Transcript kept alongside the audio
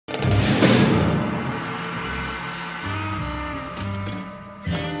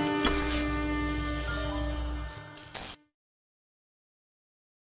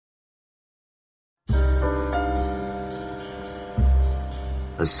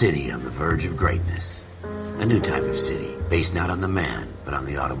A city on the verge of greatness. A new type of city, based not on the man, but on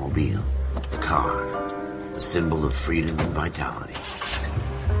the automobile. The car. A symbol of freedom and vitality.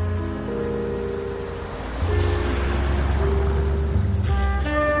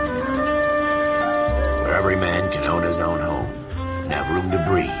 Where every man can own his own home, and have room to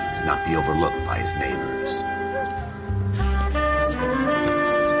breathe, and not be overlooked by his neighbors.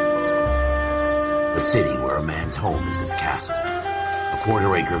 A city where a man's home is his castle. A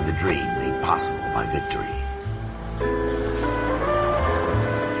quarter acre of the dream made possible by victory.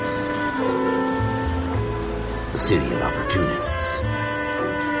 A city of opportunists.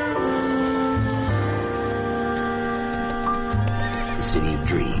 A city of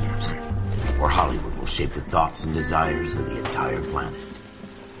dreams, where Hollywood will shape the thoughts and desires of the entire planet.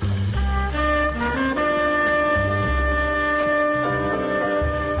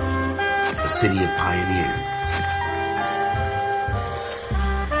 A city of pioneers.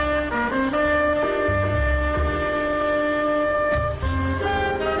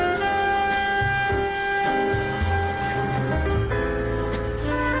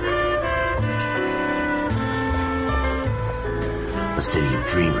 A city of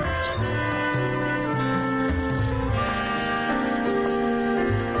dreamers.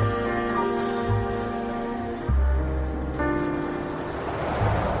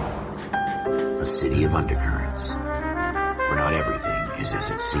 A city of undercurrents, where not everything is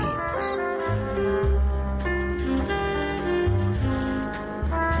as it seems.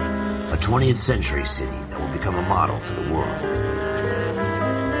 A 20th century city that will become a model for the world.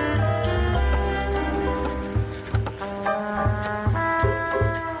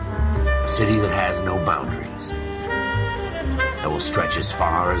 A city that has no boundaries, that will stretch as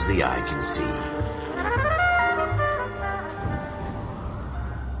far as the eye can see.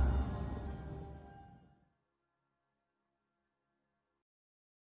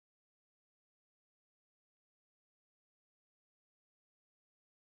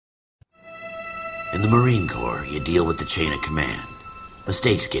 In the Marine Corps, you deal with the chain of command.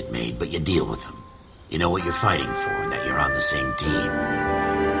 Mistakes get made, but you deal with them. You know what you're fighting for and that you're on the same team.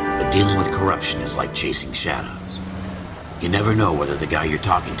 But dealing with corruption is like chasing shadows. You never know whether the guy you're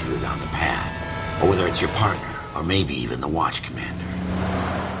talking to is on the pad, or whether it's your partner, or maybe even the watch commander.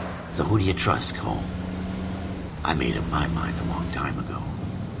 So who do you trust, Cole? I made up my mind a long time ago.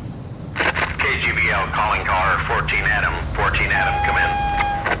 KGBL calling caller 14 Adam. 14 Adam, come in.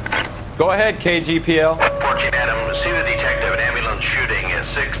 Go ahead, KGPL. 14 Adam, see the detective, an ambulance shooting at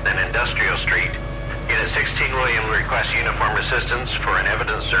 6th and Industrial Street. Unit 16 William requests uniform assistance for an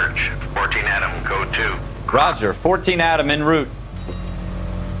evidence search. 14 Adam, code 2. Roger, 14 Adam en route.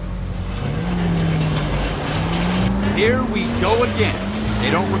 Here we go again.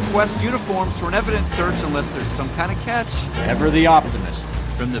 They don't request uniforms for an evidence search unless there's some kind of catch. Ever the optimist.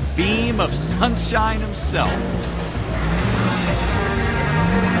 From the beam of sunshine himself.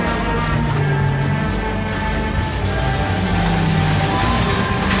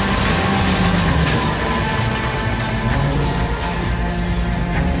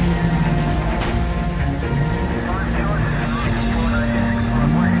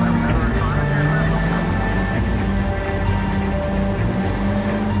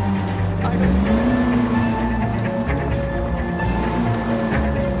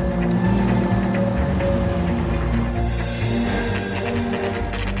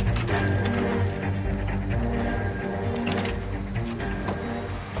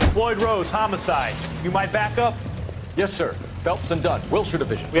 Floyd Rose, homicide. You might back up? Yes, sir. Phelps and Dunn, Wilshire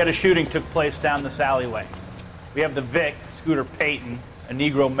Division. We had a shooting took place down this alleyway. We have the Vic, Scooter Payton, a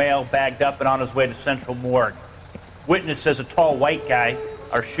Negro male bagged up and on his way to Central Morgue. Witness says a tall white guy,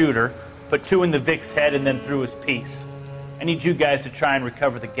 our shooter, put 2 in the Vic's head and then threw his piece. I need you guys to try and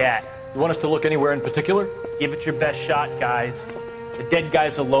recover the gat. You want us to look anywhere in particular? Give it your best shot, guys. The dead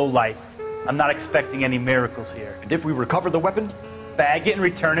guy's a lowlife. I'm not expecting any miracles here. And if we recover the weapon? Bag it and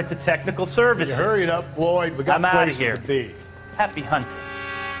return it to technical services. You hurry it up, Floyd. We got I'm out of places here. to be. Happy hunting.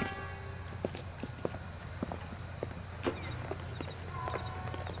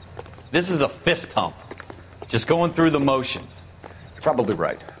 This is a fist hump. Just going through the motions. Probably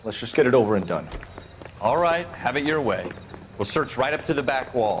right. Let's just get it over and done. All right, have it your way. We'll search right up to the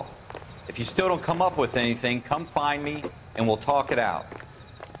back wall. If you still don't come up with anything, come find me and we'll talk it out.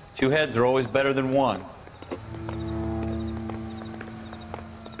 2 heads are always better than 1.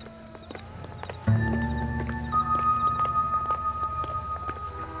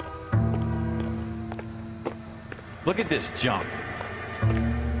 Look at this junk.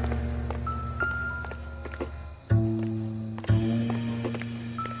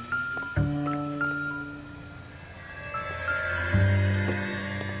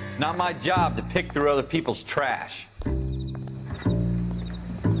 It's not my job to pick through other people's trash.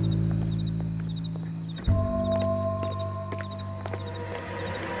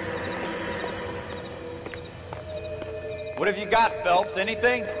 What have you got, Phelps?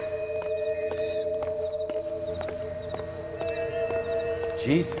 Anything?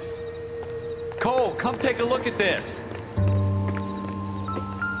 Jesus. Cole, come take a look at this.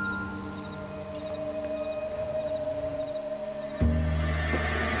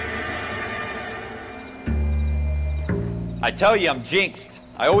 I tell you, I'm jinxed.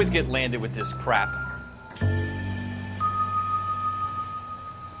 I always get landed with this crap.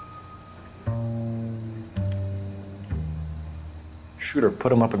 Shooter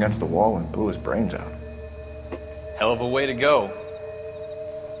put him up against the wall and blew his brains out. Hell of a way to go.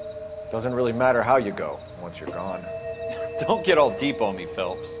 Doesn't really matter how you go once you're gone. Don't get all deep on me,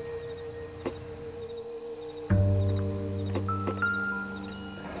 Phelps.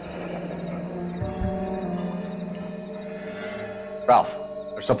 Ralph,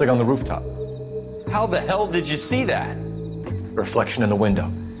 there's something on the rooftop. How the hell did you see that? A reflection in the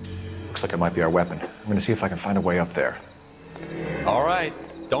window. Looks like it might be our weapon. I'm gonna see if I can find a way up there. All right,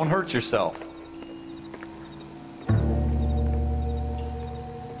 don't hurt yourself.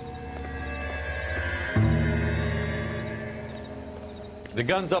 The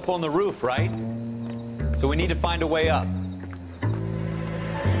gun's up on the roof, right? So we need to find a way up.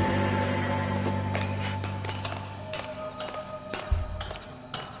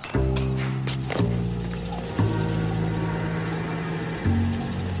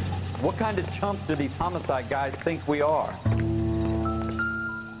 What kind of chumps do these homicide guys think we are?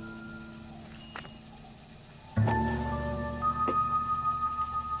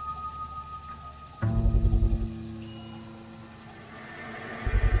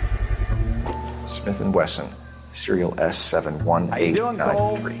 Smith & Wesson, serial How you doing,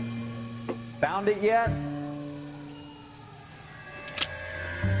 Cole? S71893. Found it yet?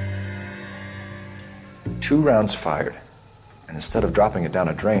 Two rounds fired. And instead of dropping it down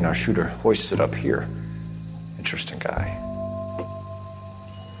a drain, our shooter hoists it up here. Interesting guy.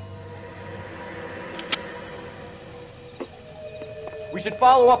 We should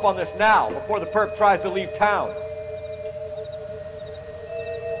follow up on this now, before the perp tries to leave town.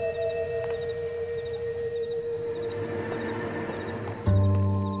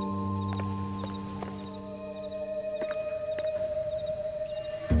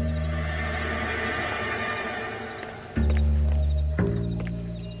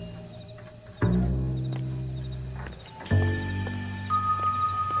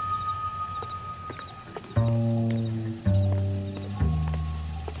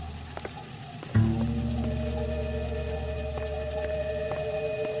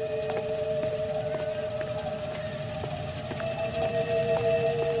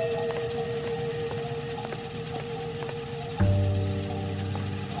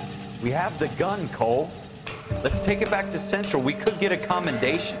 We have the gun, Cole. Let's take it back to Central. We could get a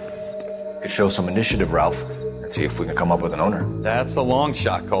commendation. Could show some initiative, Ralph, and see if we can come up with an owner. That's a long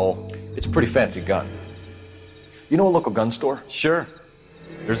shot, Cole. It's a pretty fancy gun. You know a local gun store? Sure.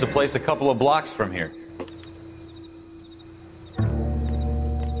 There's a place a couple of blocks from here.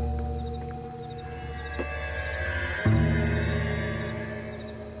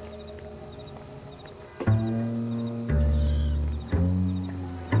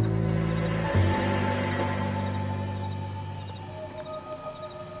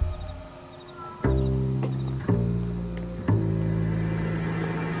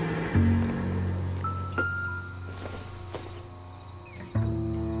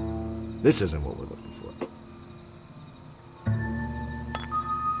 This isn't what we're looking for.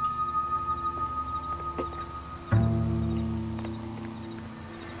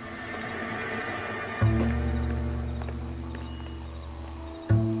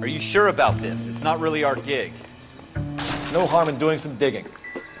 Are you sure about this? It's not really our gig. No harm in doing some digging.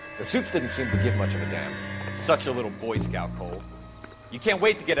 The suits didn't seem to give much of a damn. Such a little Boy Scout, Cole. You can't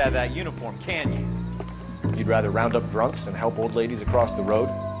wait to get out of that uniform, can you? You'd rather round up drunks and help old ladies across the road?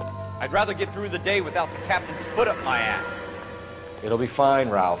 I'd rather get through the day without the captain's foot up my ass. It'll be fine,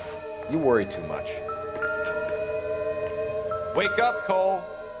 Ralph. You worry too much. Wake up, Cole.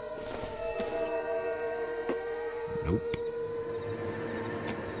 Nope.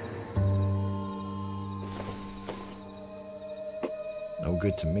 No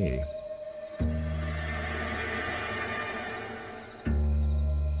good to me.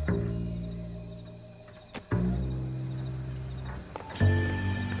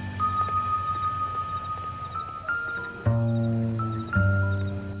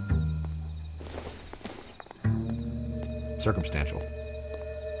 Circumstantial.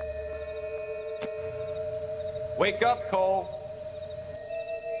 Wake up, Cole.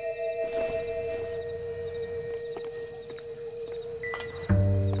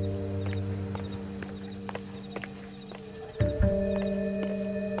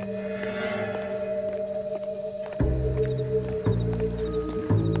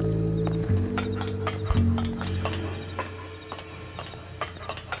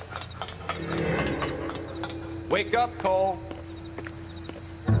 Wake up, Cole.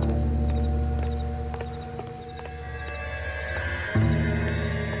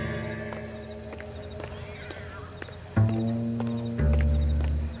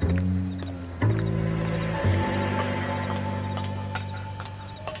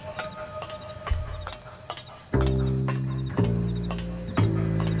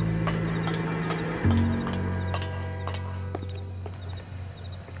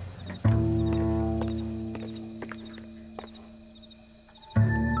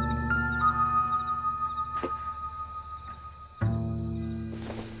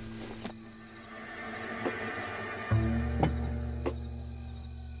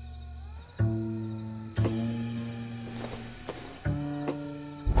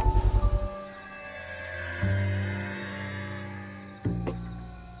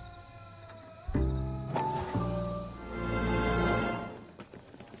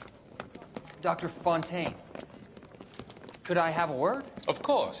 Dr. Fontaine, could I have a word? Of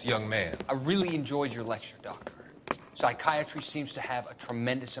course, young man. I really enjoyed your lecture, Doctor. Psychiatry seems to have a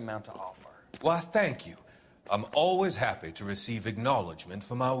tremendous amount to offer. Why, thank you. I'm always happy to receive acknowledgement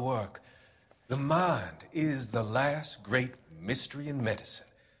for my work. The mind is the last great mystery in medicine.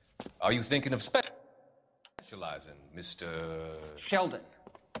 Are you thinking of specializing, Mr. Sheldon,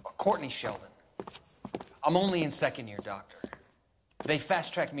 or Courtney Sheldon. I'm only in second year, Doctor. They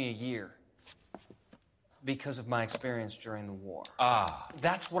fast-tracked me a year because of my experience during the war. Ah.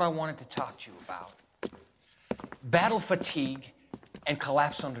 That's what I wanted to talk to you about. Battle fatigue and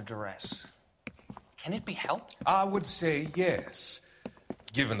collapse under duress. Can it be helped? I would say yes,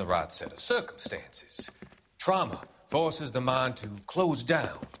 given the right set of circumstances. Trauma forces the mind to close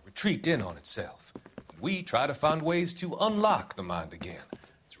down, retreat in on itself. We try to find ways to unlock the mind again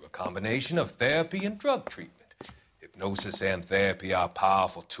through a combination of therapy and drug treatment. Hypnosis and therapy are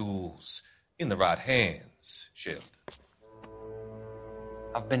powerful tools in the right hands, Sheldon.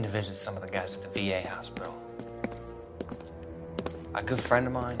 I've been to visit some of the guys at the VA hospital. A good friend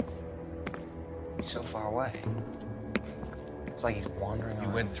of mine, he's so far away. It's like he's wandering You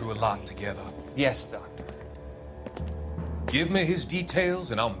around. went through a lot together. Yes, Doctor. Give me his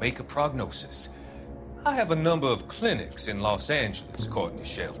details and I'll make a prognosis. I have a number of clinics in Los Angeles, Courtney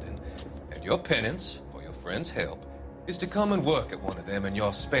Sheldon, and your penance for your friend's help is to come and work at one of them in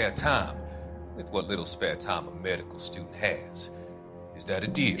your spare time, with what little spare time a medical student has. Is that a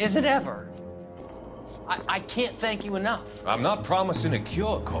deal? Is it ever? I can't thank you enough. I'm not promising a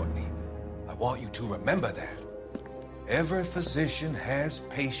cure, Courtney. I want you to remember that. Every physician has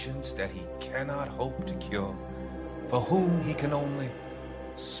patients that he cannot hope to cure, for whom he can only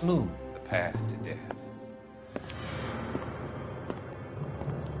smooth the path to death.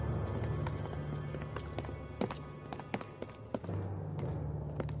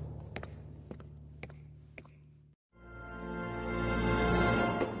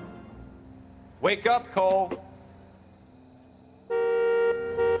 Wake up, Cole.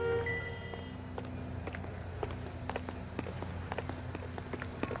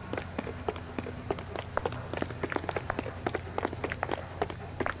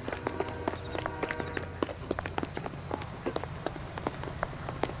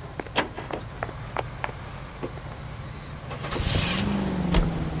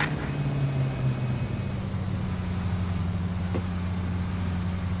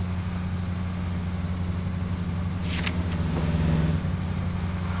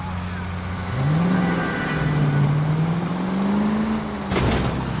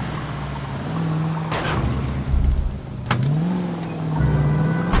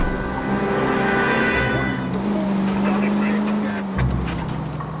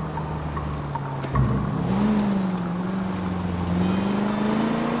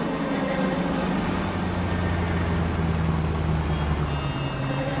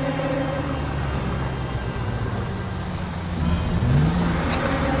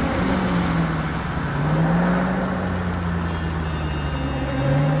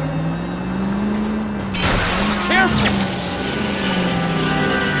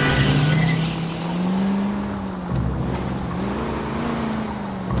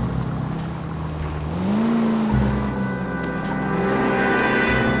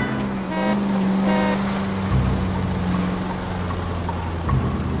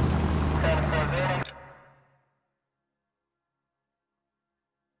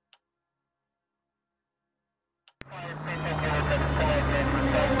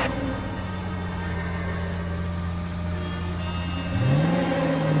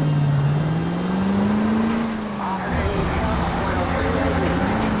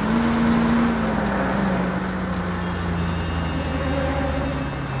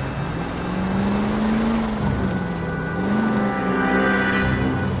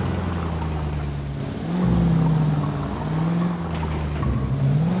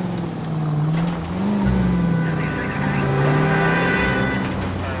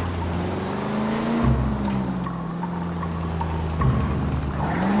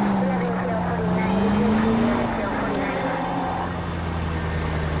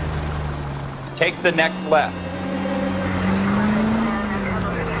 Take the next left.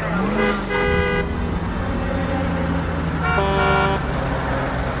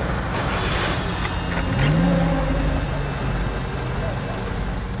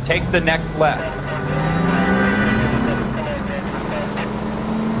 Take the next left.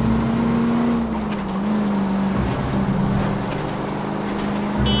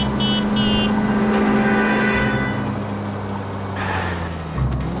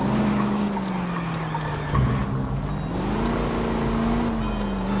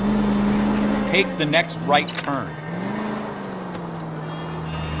 Take the next right turn.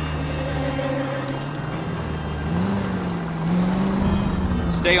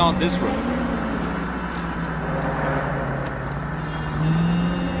 Stay on this road.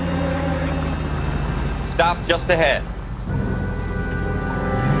 Stop just ahead.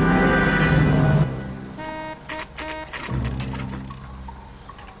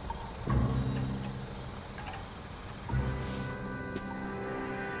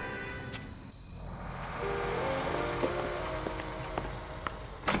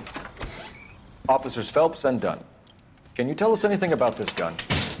 Officers Phelps and Dunn. Can you tell us anything about this gun?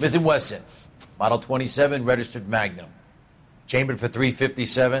 Smith & Wesson, Model 27, registered Magnum. Chambered for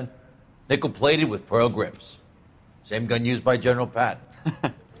 .357, nickel-plated with pearl grips. Same gun used by General Patton.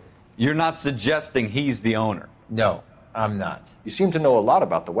 You're not suggesting he's the owner? No, I'm not. You seem to know a lot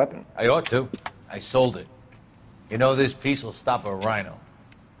about the weapon. I ought to. I sold it. You know, this piece will stop a rhino.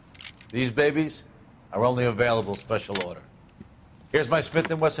 These babies are only available special order. Here's my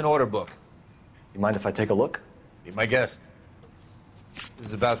Smith & Wesson order book. You mind if I take a look? Be my guest. This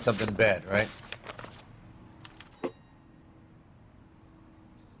is about something bad, right?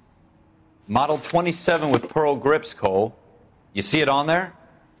 Model 27 with pearl grips, Cole. You see it on there?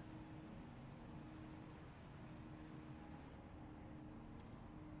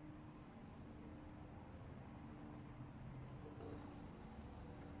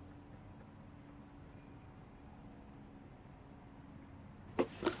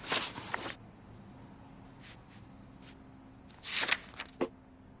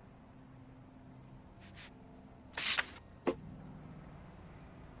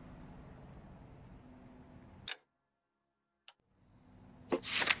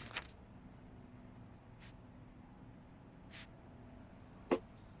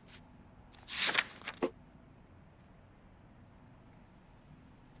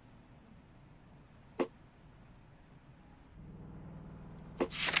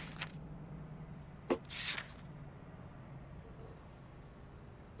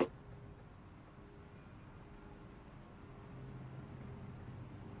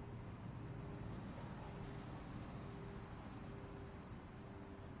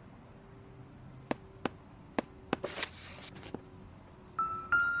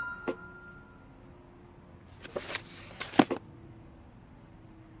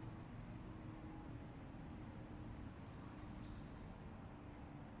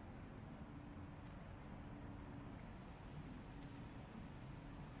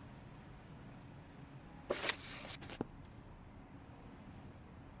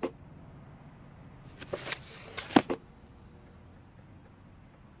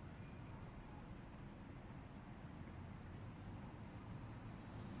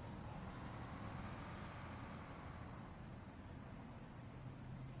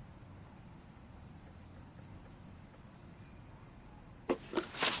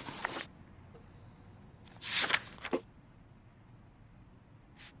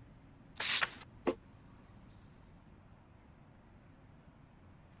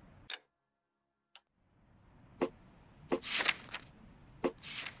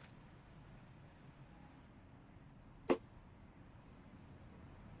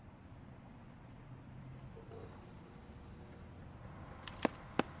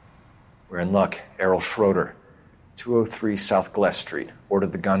 We're in luck. Errol Schroeder, 203 South Glass Street.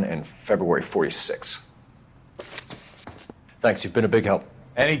 Ordered the gun in February '46. Thanks, you've been a big help.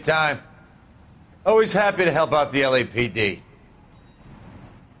 Anytime. Always happy to help out the LAPD.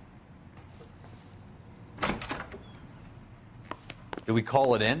 Do we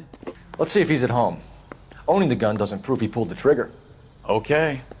call it in? Let's see if he's at home. Owning the gun doesn't prove he pulled the trigger.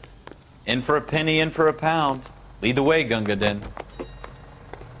 Okay. In for a penny, in for a pound. Lead the way, Gunga Din.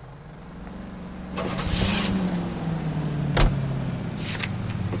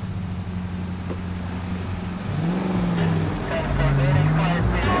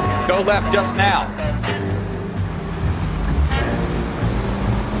 Go left just now.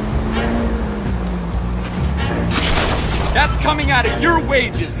 That's coming out of your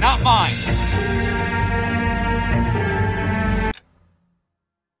wages, not mine.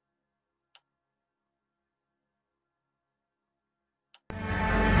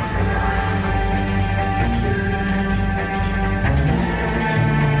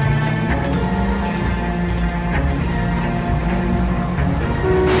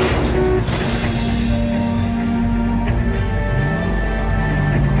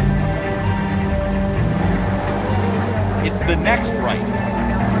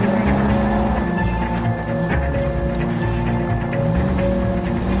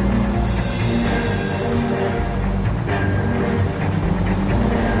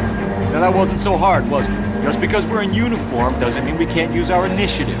 that wasn't so hard, was it? Just because we're in uniform doesn't mean we can't use our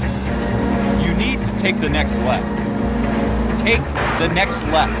initiative. You need to take the next left. Take the next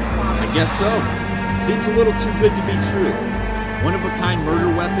left. I guess so. Seems a little too good to be true. One-of-a-kind murder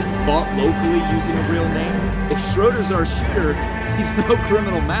weapon bought locally using a real name? If Schroeder's our shooter, he's no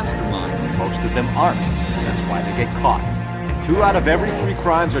criminal mastermind. Most of them aren't. That's why they get caught. 2 out of every 3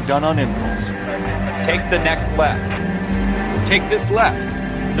 crimes are done on impulse. Take the next left. Take this left.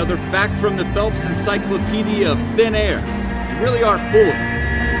 Another fact from the Phelps Encyclopedia of Thin Air. You really are full of it.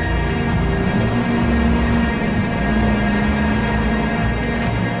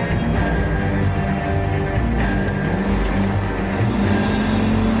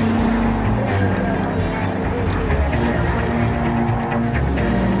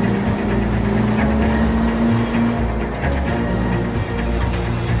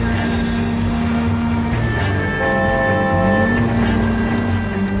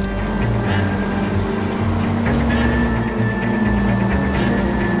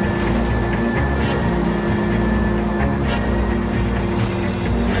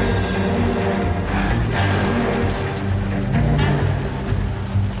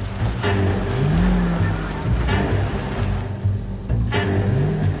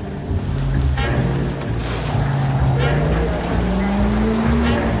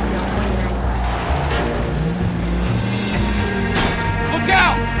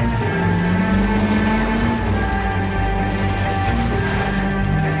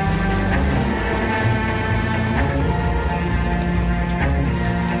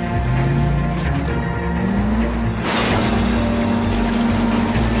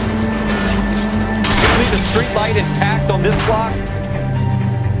 Street light intact on this block?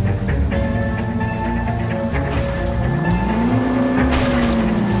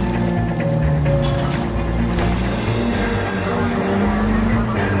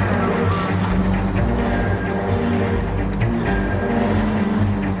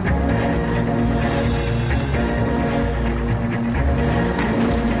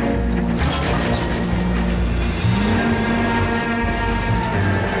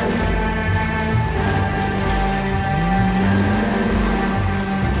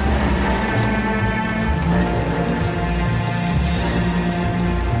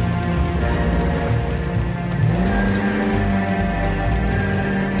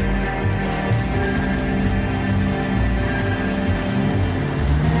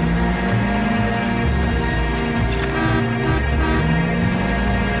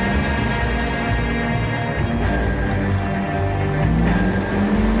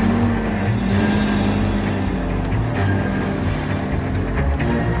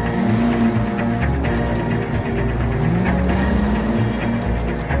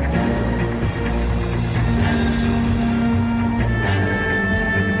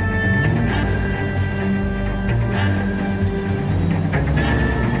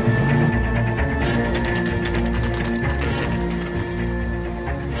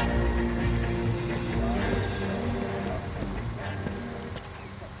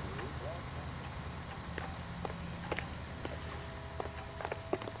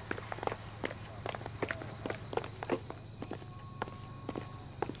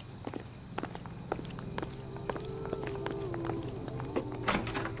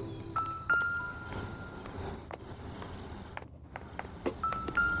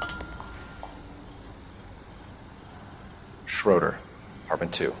 Schroeder,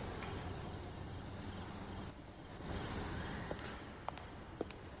 apartment 2.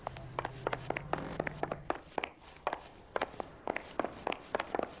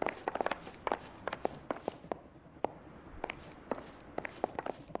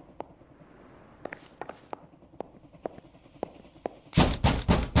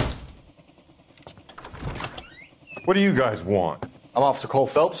 What do you guys want? I'm Officer Cole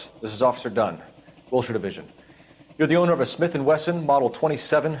Phelps. This is Officer Dunn, Wilshire Division. You're the owner of a Smith & Wesson Model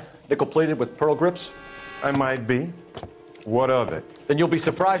 27, nickel-plated with pearl grips? I might be. What of it? Then you'll be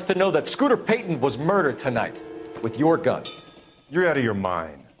surprised to know that Scooter Payton was murdered tonight with your gun. You're out of your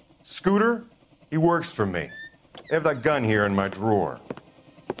mind. Scooter? He works for me. I have that gun here in my drawer.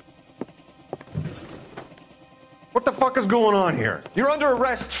 What the fuck is going on here? You're under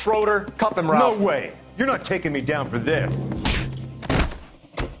arrest, Schroeder. Cuff him, Ralph. No way. You're not taking me down for this.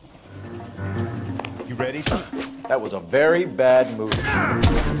 You ready? That was a very bad move.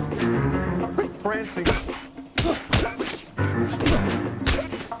 Quit prancing.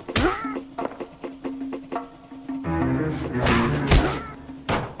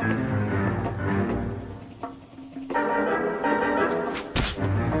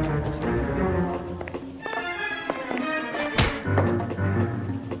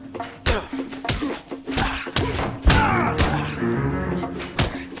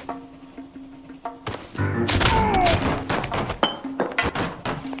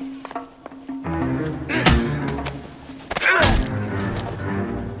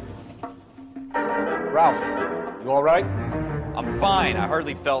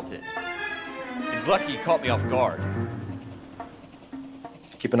 felt it. He's lucky he caught me off guard.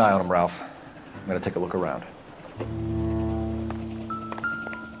 Keep an eye on him, Ralph. I'm gonna take a look around.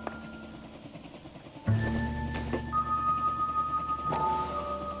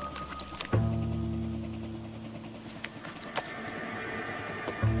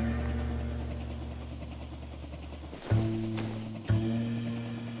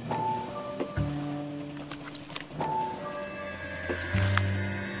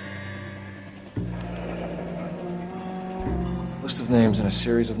 List of names and a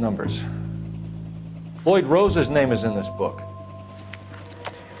series of numbers. Floyd Rose's name is in this book.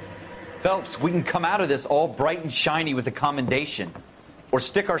 Phelps, we can come out of this all bright and shiny with a commendation. Or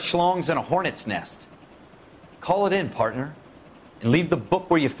stick our schlongs in a hornet's nest. Call it in, partner. And leave the book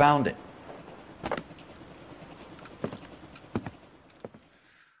where you found it.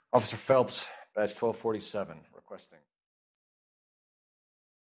 Officer Phelps, badge 1247, requesting.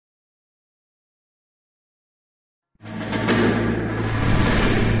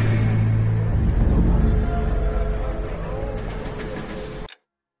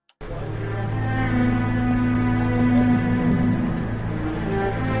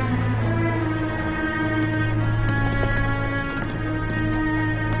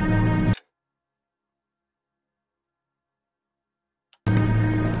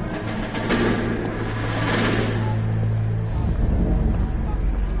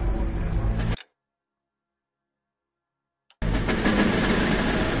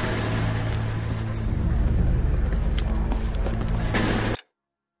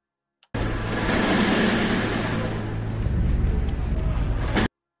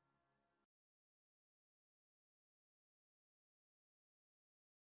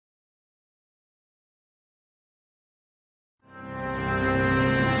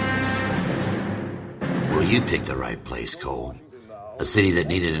 Well, you picked the right place, Cole. A city that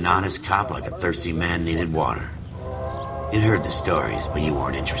needed an honest cop like a thirsty man needed water. You'd heard the stories, but you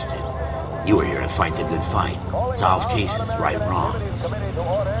weren't interested. You were here to fight the good fight, solve cases, right wrongs.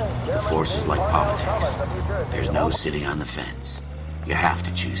 The force is like politics. There's no sitting on the fence. You have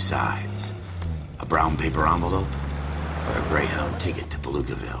to choose sides. A brown paper envelope or a Greyhound ticket to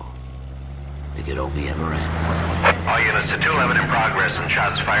Palookaville. It could only ever end one way. All units to 211 in progress and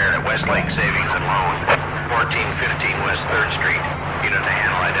shots fired at Westlake Savings and Loan, 1415 West 3rd Street. Unit to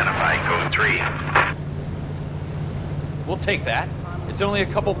handle identified, code 3. We'll take that. It's only a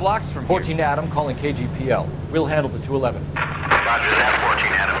couple blocks from 14 Adam calling KGPL. We'll handle the 211. Roger that, 14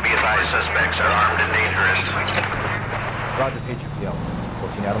 Adam. Be advised, suspects are armed and dangerous. Roger, KGPL.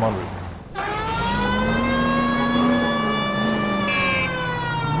 14 Adam en route.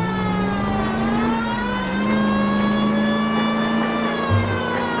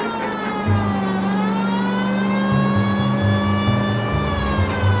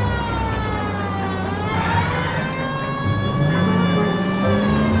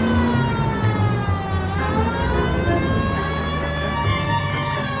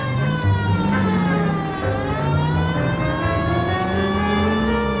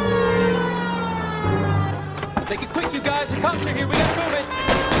 Make it quick, you guys. The cops are here. We gotta move it.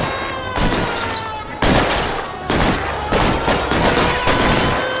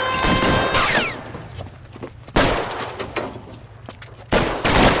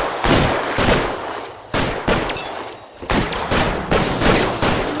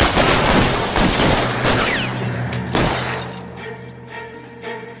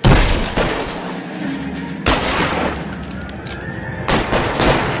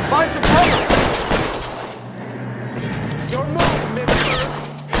 Find some cover! Your move, mister!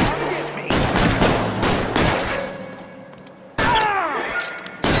 Target me!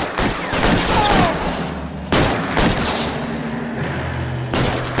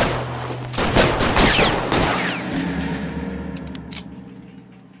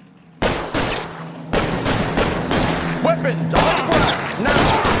 Weapons on fire! Now!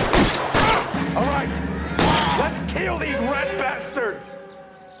 All right, let's kill these red bastards!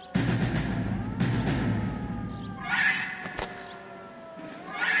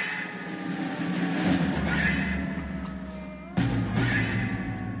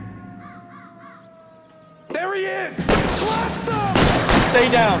 There he is! Blast him! Stay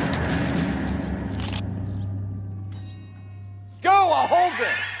down! Go! I'll hold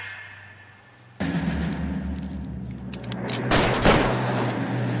it!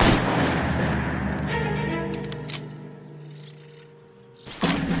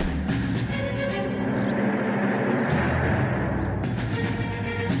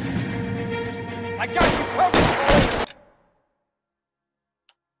 I got you covered!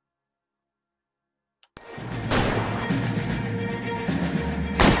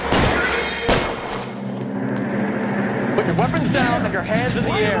 motherfucker. Hands in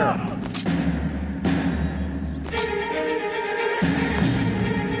the air.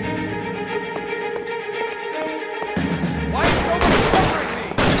 Why is nobody covering me?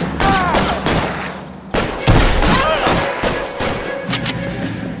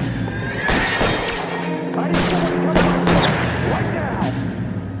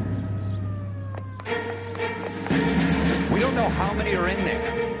 We don't know how many are in there.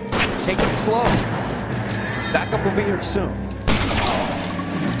 Take it slow. Backup will be here soon.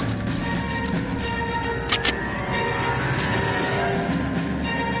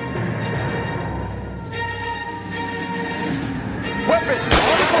 Weapons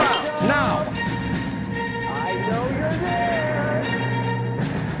on the ground now. I know you're there.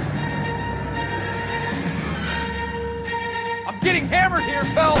 I'm getting hammered here,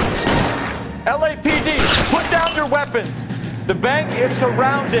 Phelps. LAPD, put down your weapons. The bank is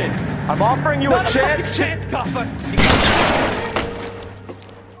surrounded. I'm offering you a chance. Copper.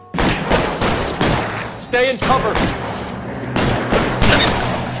 Stay in cover.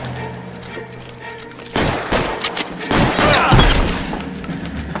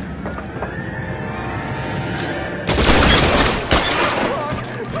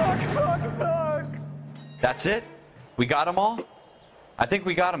 That's it? We got them all? I think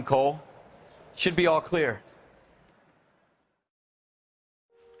we got them, Cole. Should be all clear.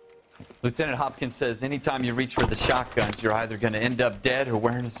 Lieutenant Hopkins says anytime you reach for the shotguns, you're either going to end up dead or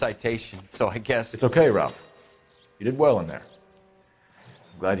wearing a citation. So I guess... It's okay, Ralph. You did well in there.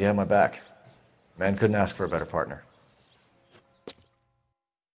 I'm glad you had my back. Man couldn't ask for a better partner.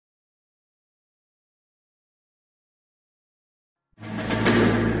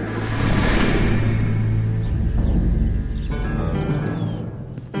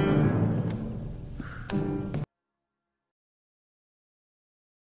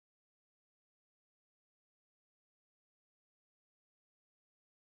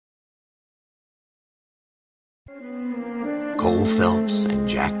 Cole Phelps and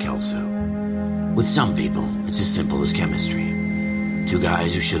Jack Kelso. With some people, it's as simple as chemistry. Two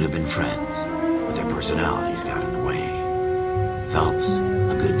guys who should have been friends, but their personalities got in the way. Phelps,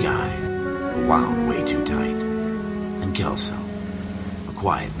 a good guy, wound way too tight. And Kelso, a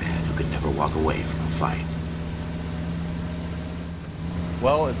quiet man who could never walk away from a fight.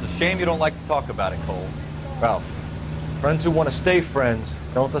 Well, it's a shame you don't like to talk about it, Cole. Ralph, friends who want to stay friends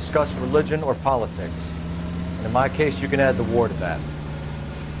don't discuss religion or politics. And in my case, you can add the war to that.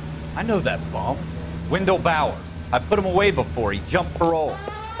 I know that bum. Wendell Bowers. I put him away before. He jumped parole.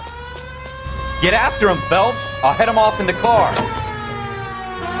 Get after him, Phelps. I'll head him off in the car.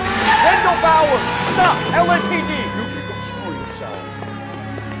 Wendell Bowers! Stop! LAPD! You can go screw yourselves.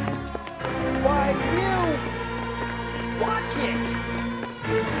 Why, you! Watch it!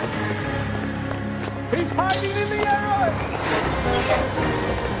 He's hiding in the alley!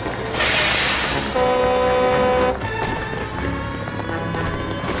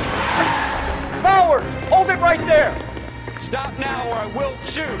 Bowers! Hold it right there! Stop now or I will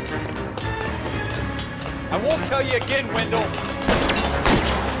shoot. I won't tell you again, Wendell.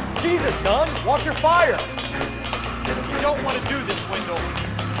 Jesus, Dunn! Watch your fire! You don't want to do this, Wendell.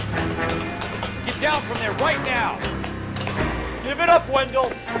 Get down from there right now. Give it up,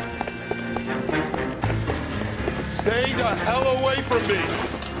 Wendell! Stay the hell away from me!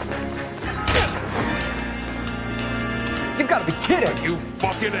 You've got to be kidding! You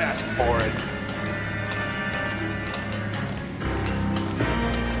fucking asked for it.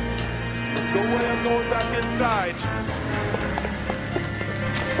 No way I'm going back inside.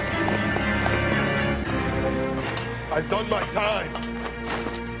 I've done my time.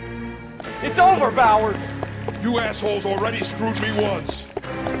 It's over, Bowers! You assholes already screwed me once.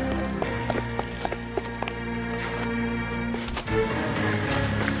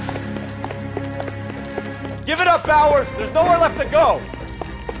 Give it up, Bowers! There's nowhere left to go!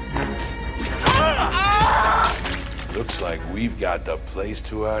 Looks like we've got the place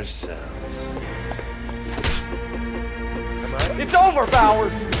to ourselves. It's over,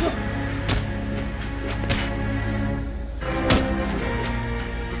 Bowers!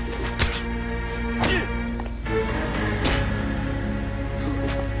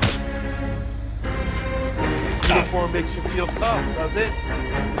 Uniform makes you feel tough, does it?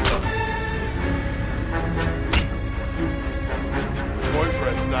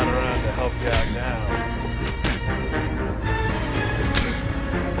 Boyfriend's not around to help you out now.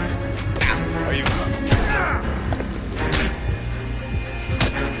 Are you...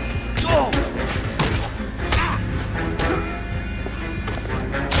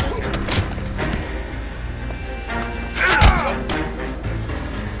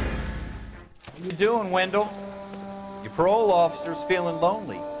 How you doing, Wendell? Your parole officer's feeling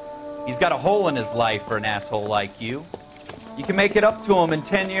lonely. He's got a hole in his life for an asshole like you. You can make it up to him in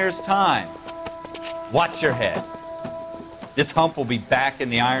 10 years' time. Watch your head. This hump will be back in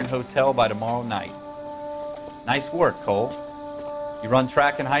the Iron Hotel by tomorrow night. Nice work, Cole. You run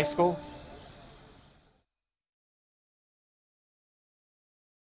track in high school?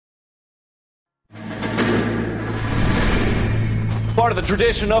 Part of the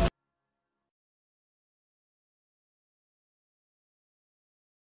tradition of...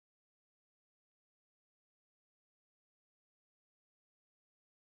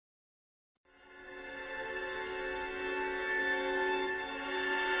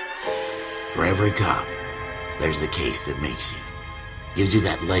 For every cop, there's the case that makes you. Gives you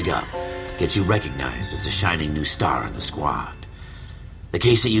that leg up. Gets you recognized as the shining new star in the squad. The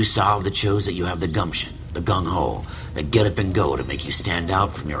case that you solve that shows that you have the gumption, the gung-ho, the get up and go to make you stand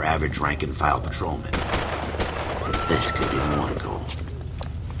out from your average rank-and-file patrolman. This could be the one, Cole.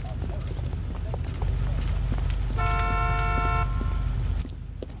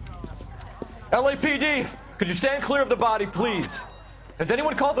 LAPD, could you stand clear of the body, please? Has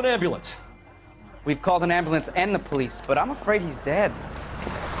anyone called an ambulance? We've called an ambulance and the police, but I'm afraid he's dead.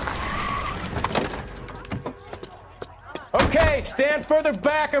 Okay, stand further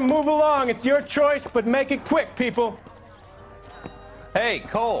back and move along. It's your choice, but make it quick, people. Hey,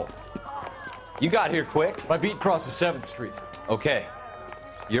 Cole. You got here quick. My beat crosses 7th Street. Okay.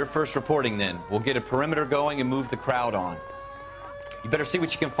 You're first reporting then. We'll get a perimeter going and move the crowd on. You better see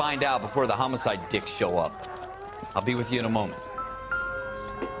what you can find out before the homicide dicks show up. I'll be with you in a moment.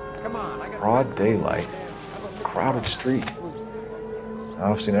 Come on, Broad daylight. Crowded street.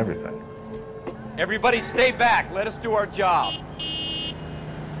 Now I've seen everything. Everybody stay back. Let us do our job.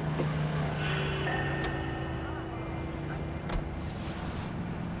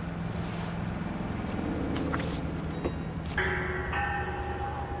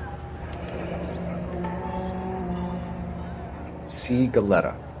 C.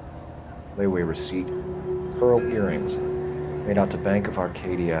 Galetta. Layaway receipt. Pearl earrings. Made out to Bank of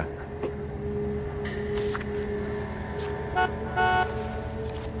Arcadia.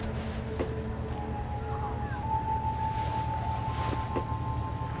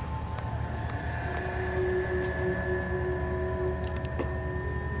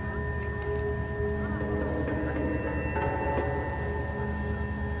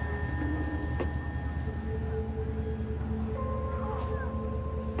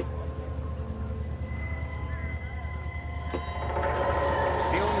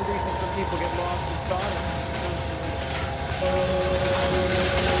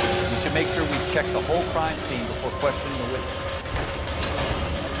 You should make sure we check the whole crime scene before questioning the witness.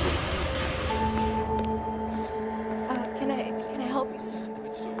 Can I help you, sir?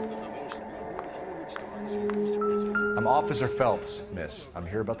 I'm Officer Phelps, miss. I'm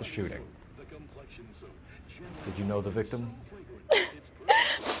here about the shooting. Did you know the victim?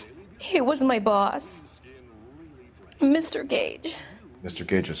 He was my boss, Mr. Gage. Mr.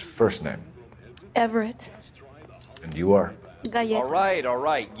 Gage's first name. Everett. And you are? Galleta. All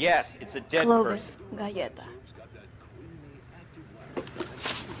right. Yes, it's a dead Clovis person. Galleta.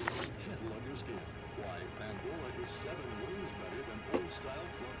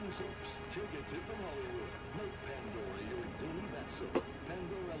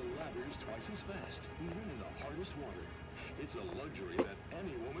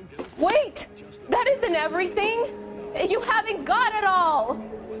 Wait! That isn't everything! You haven't got it all!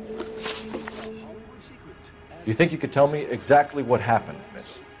 You think you could tell me exactly what happened,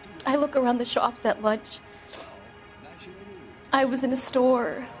 miss? I look around the shops at lunch. I was in a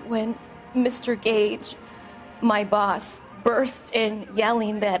store when Mr. Gage, my boss, bursts in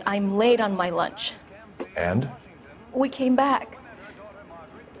yelling that I'm late on my lunch. And? We came back.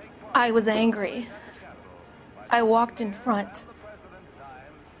 I was angry. I walked in front.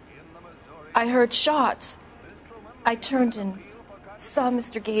 I heard shots. I turned and saw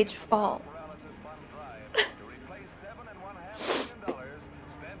Mr. Gage fall.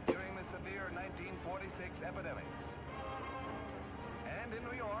 And in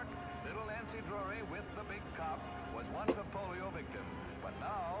New York, little Nancy Drury with the big cop was once a polio victim, but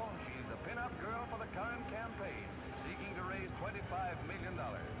now she's the pin-up girl for the current campaign, seeking to raise $25 million.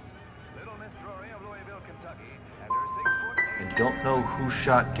 Little Miss Drury of Louisville, Kentucky, and her 6-foot... And you don't know who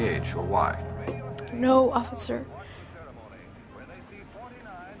shot Gage or why? No, officer.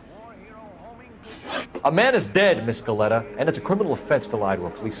 A man is dead, Miss Galleta, and it's a criminal offense to lie to a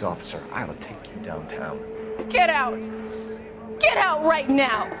police officer. I'll take you downtown. Get out! Get out right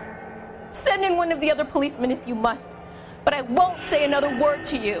now! Send in one of the other policemen if you must, but I won't say another word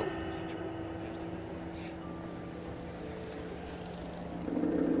to you.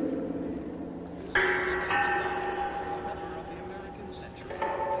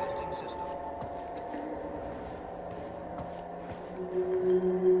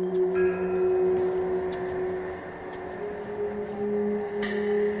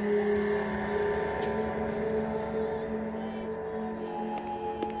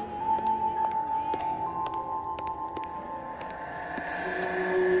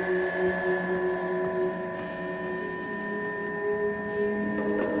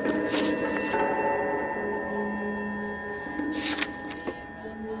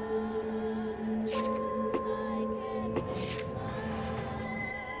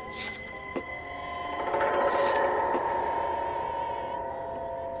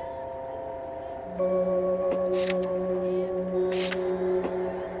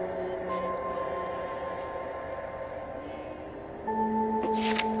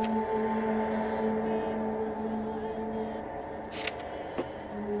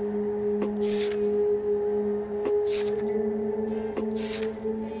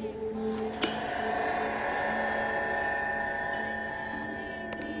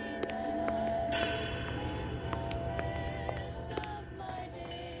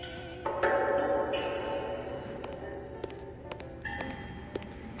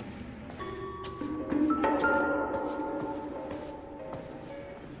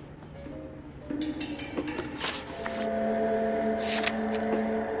 You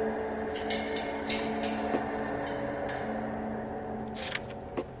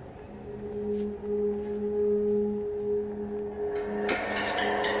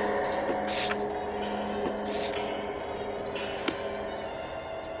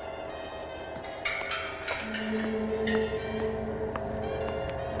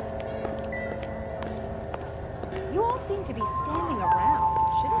all seem to be standing around.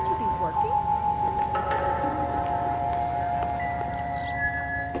 Shouldn't you be working?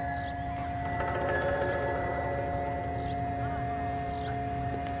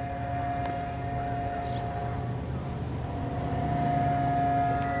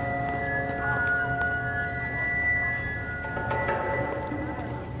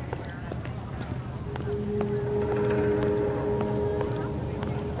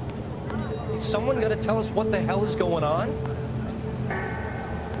 Is someone gonna tell us what the hell is going on?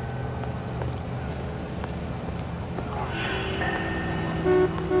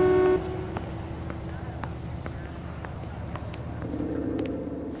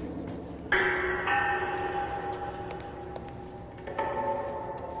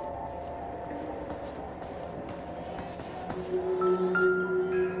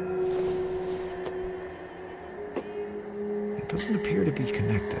 It doesn't appear to be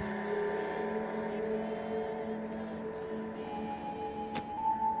connected.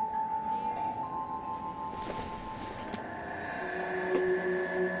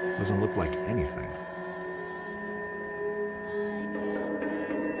 Doesn't look like anything.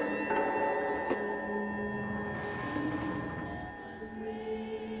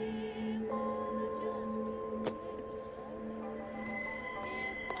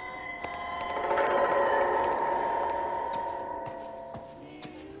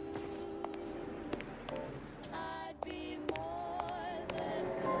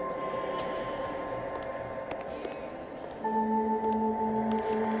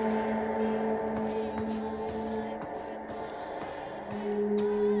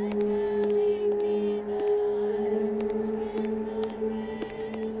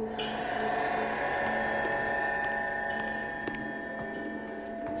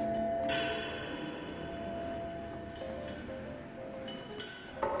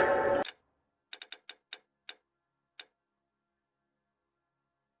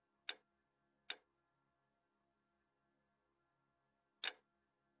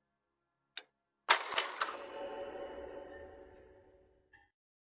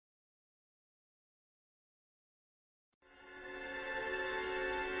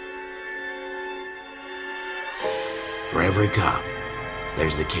 For every cop,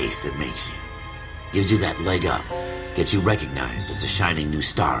 there's the case that makes you. Gives you that leg up, gets you recognized as the shining new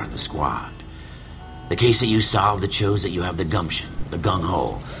star in the squad. The case that you solve that shows that you have the gumption, the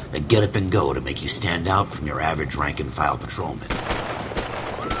gung-ho, the get up and go to make you stand out from your average rank-and-file patrolman.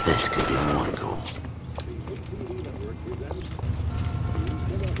 This could be the one, Cole.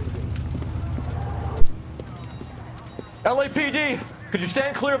 LAPD, could you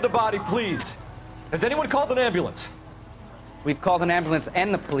stand clear of the body, please? Has anyone called an ambulance? We've called an ambulance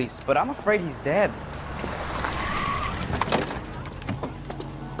and the police, but I'm afraid he's dead.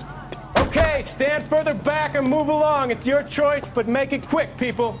 Okay, stand further back and move along. It's your choice, but make it quick,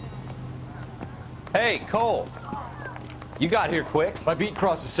 people. Hey, Cole. You got here quick. My beat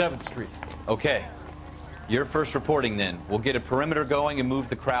crosses 7th Street. Okay. You're first reporting then. We'll get a perimeter going and move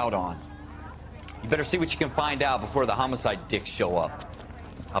the crowd on. You better see what you can find out before the homicide dicks show up.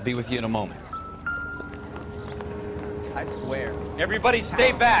 I'll be with you in a moment. I swear. Everybody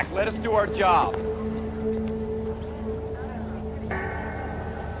stay back. Let us do our job.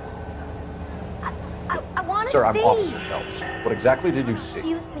 I want to Sir, I'm see. Officer Phelps. What exactly did you see?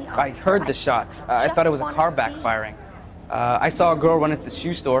 Excuse me, officer. I heard the shots. I thought it was a car backfiring. I saw a girl run at the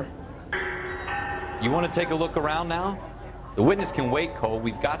shoe store. You want to take a look around now? The witness can wait, Cole.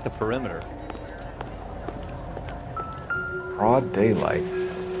 We've got the perimeter. Broad daylight,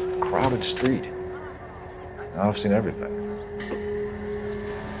 crowded street. Now I've seen everything.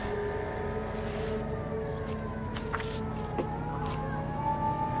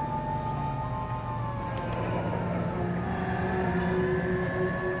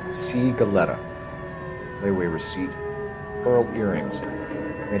 C. Galetta. Layaway receipt. Pearl earrings.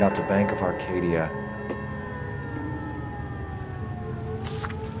 Made out to Bank of Arcadia.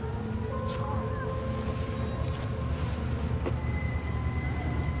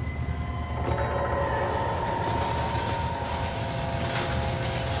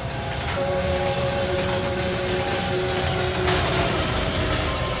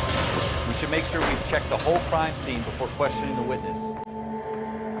 We should make sure we've checked the whole crime scene before questioning the witness.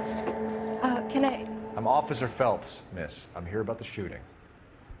 Can I'm Officer Phelps, miss. I'm here about the shooting.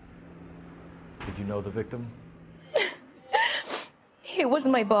 Did you know the victim? He was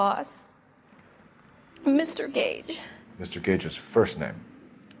my boss, Mr. Gage. Mr. Gage's first name.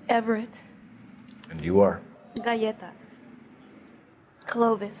 Everett. And you are? Galleta.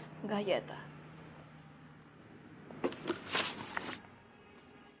 Clovis Galleta.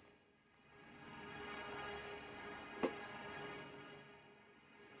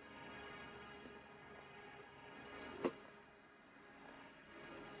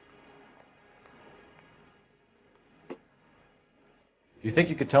 You think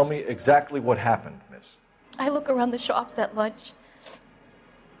you could tell me exactly what happened, miss? I look around the shops at lunch.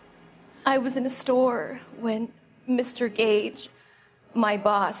 I was in a store when Mr. Gage, my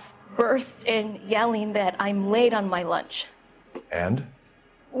boss, bursts in yelling that I'm late on my lunch. And?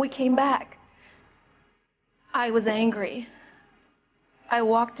 We came back. I was angry. I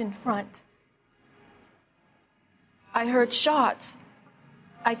walked in front. I heard shots.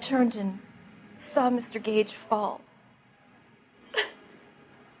 I turned and saw Mr. Gage fall.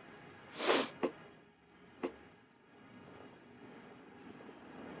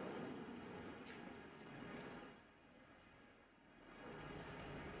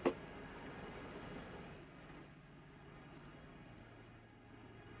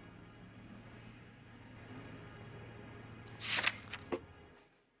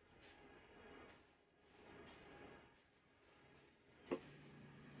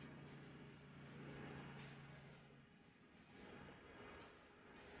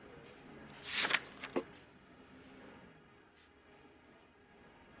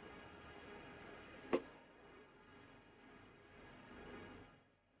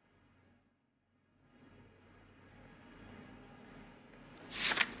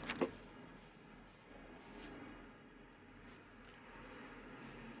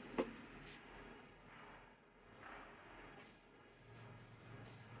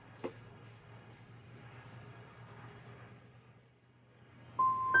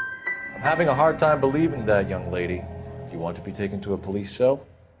 I'm having a hard time believing that, young lady. Do you want to be taken to a police cell?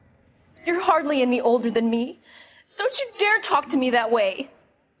 You're hardly any older than me. Don't you dare talk to me that way.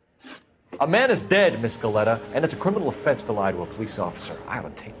 A man is dead, Miss Galleta, and it's a criminal offense to lie to a police officer. I will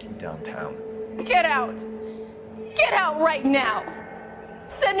take you downtown. Get out. Get out right now.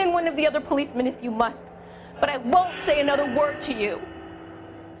 Send in one of the other policemen if you must, but I won't say another word to you.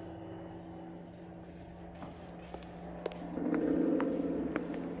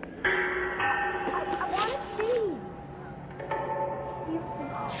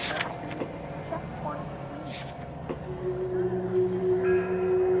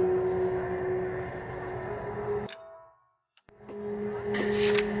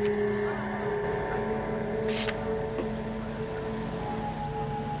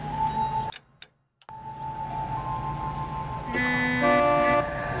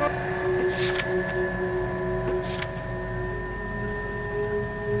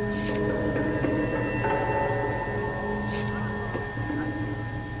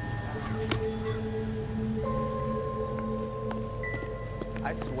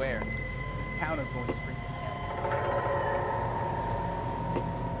 I swear, this town is going straight to hell.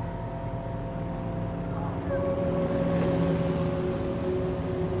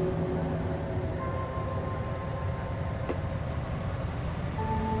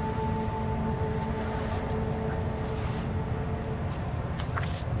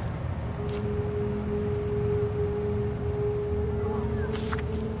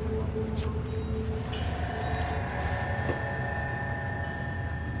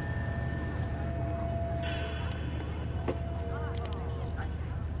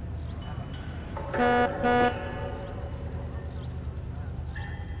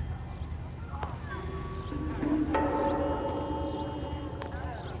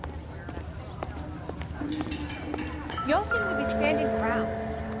 You all seem to be standing around.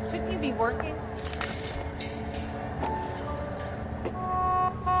 Shouldn't you be working?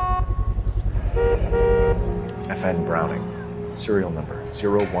 FN Browning, serial number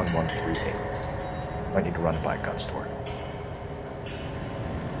 01138. Might need to run it by a gun store.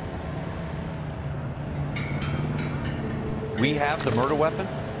 We have the murder weapon?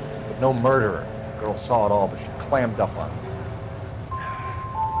 But no murderer. The girl saw it all, but she clammed up on it.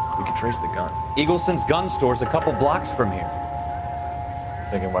 We could trace the gun. Eagleson's gun store's a couple blocks from here.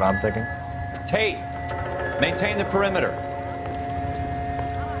 Thinking what I'm thinking? Tate, maintain the perimeter.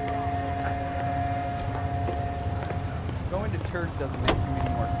 Going to church doesn't make you any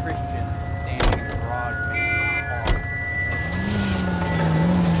more Christian than standing in the garage making a car.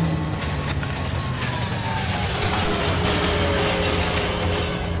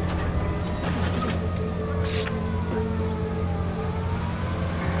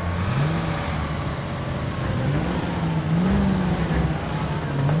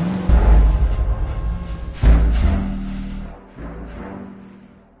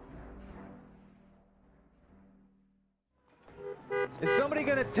 Is somebody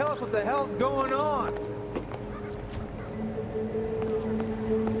gonna tell us what the hell's going on?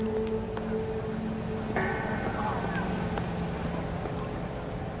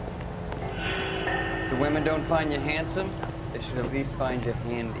 The women don't find you handsome, they should at least find you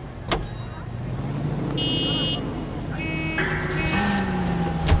handy.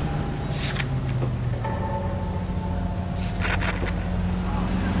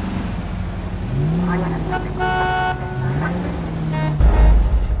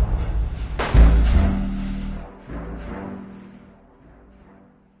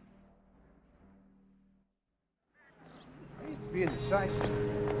 I used to be indecisive.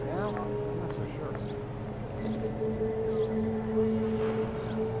 Now, I'm not so sure.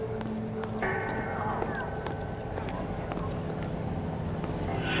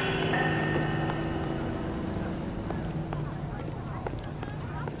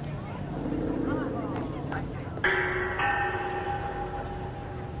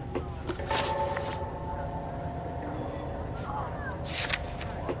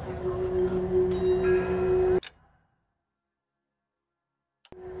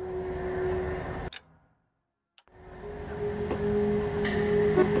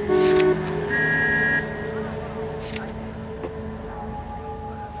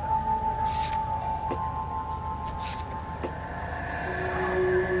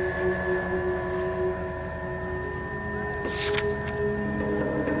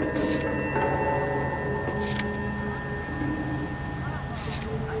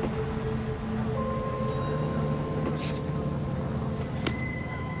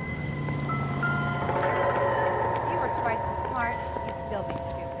 If you were twice as smart, you'd still be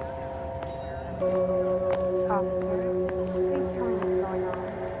stupid. Officer, please tell me what's going on.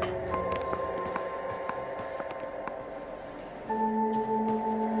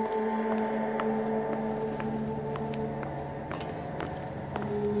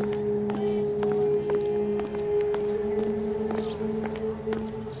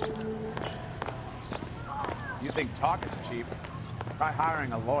 You think talk is cheap? Try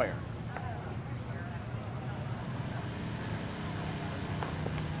hiring a lawyer.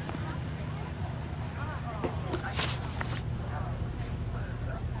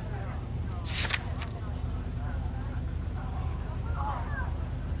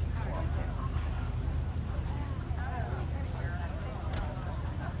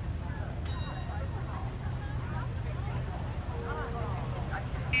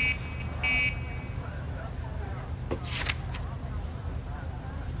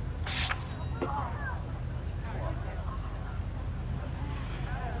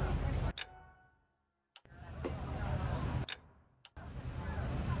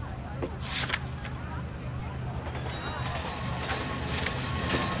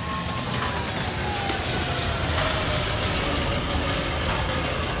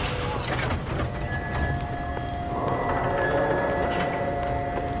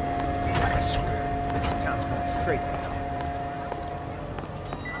 I swear, this town's going straight to hell.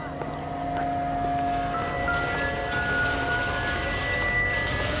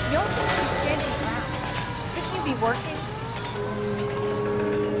 You all seem to be standing around. Shouldn't you be working?